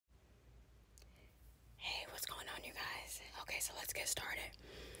so let's get started.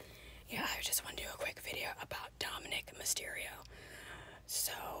 Yeah, I just want to do a quick video about Dominik Mysterio.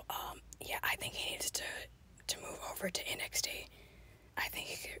 So, yeah, I think he needs to move over to NXT. I think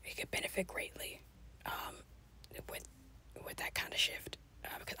he could benefit greatly with that kind of shift.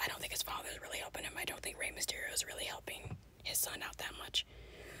 Because I don't think his father is really helping him. I don't think Rey Mysterio is really helping his son out that much.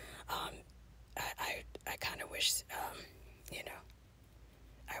 I kind of wish,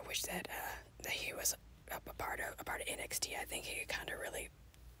 I wish that he was a part of NXT. I think he could kind of really,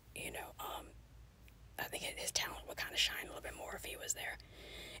 I think his talent would kind of shine a little bit more if he was there.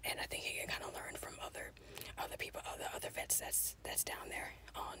 And I think he can kind of learn from other people, other vets that's down there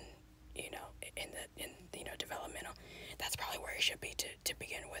on, in developmental. That's probably where he should be to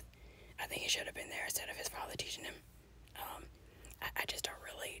begin with. I think he should have been there instead of his father teaching him. I just don't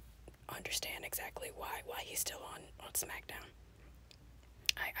really understand exactly why he's still on SmackDown.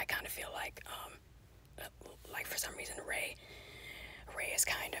 I kind of feel like for some reason Ray is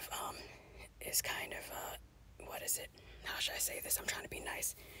kind of what is it? How should I say this? I'm trying to be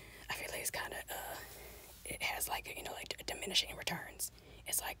nice. I feel like he's kind of it has like diminishing returns.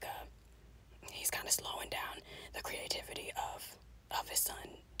 It's like he's kind of slowing down the creativity of his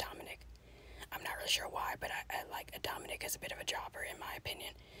son Dominik. I'm not really sure why, but I like Dominik is a bit of a jobber in my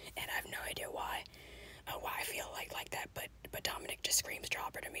opinion, and I have no idea why I feel like that. But Dominik just screams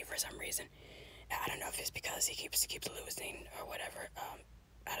jobber to me for some reason. I don't know if it's because he keeps losing or whatever.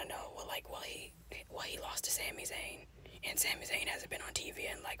 I don't know. Well, he lost to Sami Zayn, and Sami Zayn hasn't been on TV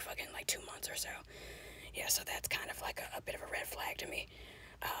in like 2 months or so. Yeah, so that's kind of like a bit of a red flag to me.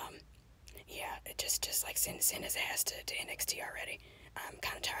 Yeah, it just like send his ass to NXT already. I'm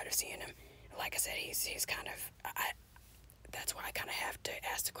kind of tired of seeing him. Like I said, he's kind of that's why I kind of have to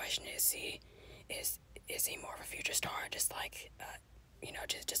ask the question: is he more of a future star, just like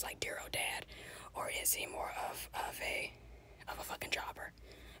just like dear old dad, or is he more of a fucking jobber?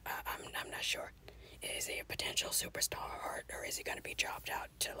 I'm not sure. Is he a potential superstar, or is he gonna be jobbed out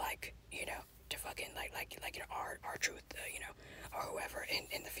to to fucking our truth, or whoever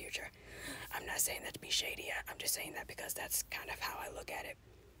in the future? I'm not saying that to be shady. I'm just saying that because that's kind of how I look at it.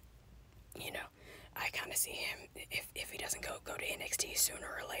 I kind of see him, if he doesn't go to NXT sooner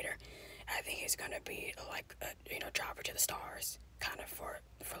or later, I think he's gonna be like a jobber to the stars, kind of for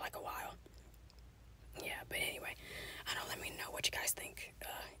like a while. Yeah, but anyway, I don't, let me know what you guys think,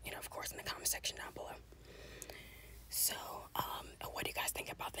 of course in the comment section down below. So, what do you guys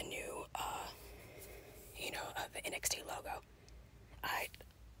think about the new, the NXT logo? I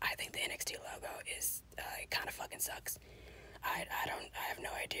think the NXT logo is, it kind of fucking sucks. I have no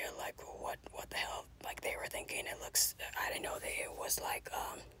idea, like, what the hell, like, they were thinking. It looks, I didn't know that it was like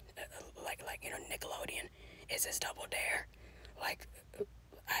Nickelodeon. Is this Double Dare? Like,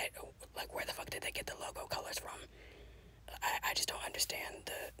 where the fuck did they get the logo colors from? I just don't understand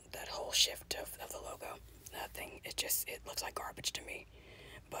that whole shift of the logo thing. It looks like garbage to me.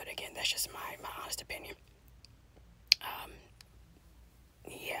 But again, that's just my honest opinion.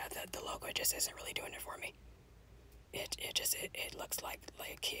 Yeah, the logo just isn't really doing it for me. It looks like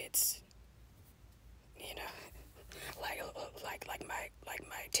kids, like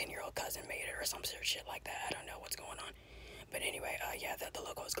my 10-year-old cousin made it or some sort of shit like that. I don't know what's going on. But anyway, yeah, the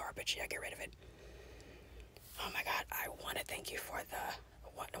logo is garbage. Yeah, get rid of it. Oh my god, I want to thank you for the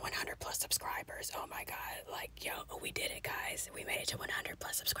 100 plus subscribers. Oh my god, like, yo, we did it, guys. We made it to 100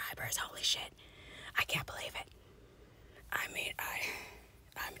 plus subscribers. Holy shit. I can't believe it. I mean,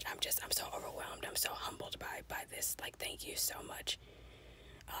 I'm so overwhelmed. I'm so humbled by this. Like, thank you so much.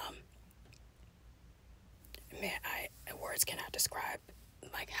 Man, words cannot describe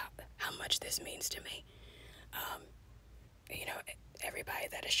like how much this means to me. Everybody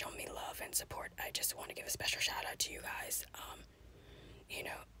that has shown me love and support, I just want to give a special shout out to you guys.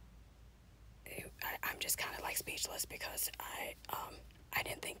 I'm just kind of like speechless because I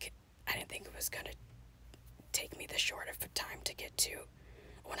didn't think it was gonna take me this short of a time to get to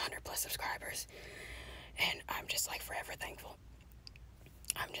 100 plus subscribers, and I'm just like forever thankful.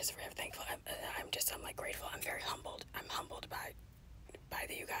 I'm just forever thankful. I'm like grateful. I'm very humbled. I'm humbled by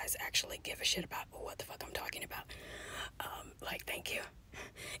that you guys actually give a shit about what the fuck I'm talking about. Like, thank you.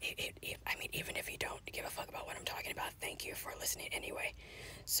 I mean, even if you don't give a fuck about what I'm talking about, thank you for listening anyway.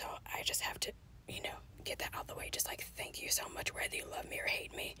 So I just have to, get that out the way. Just like, thank you so much, whether you love me or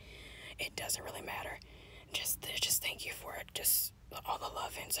hate me. It doesn't really matter. Just thank you for it. Just all the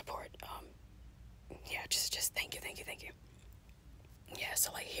love and support. Yeah, just thank you. Yeah,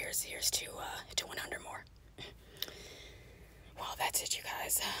 so like here's to 100 more. Well, that's it, you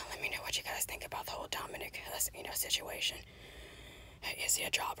guys. Let me know what you guys think about the whole Dominik, situation. Is he a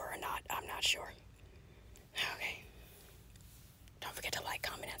jobber or not? I'm not sure. Okay.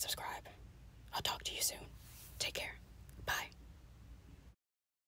 I'll talk to you soon. Take care.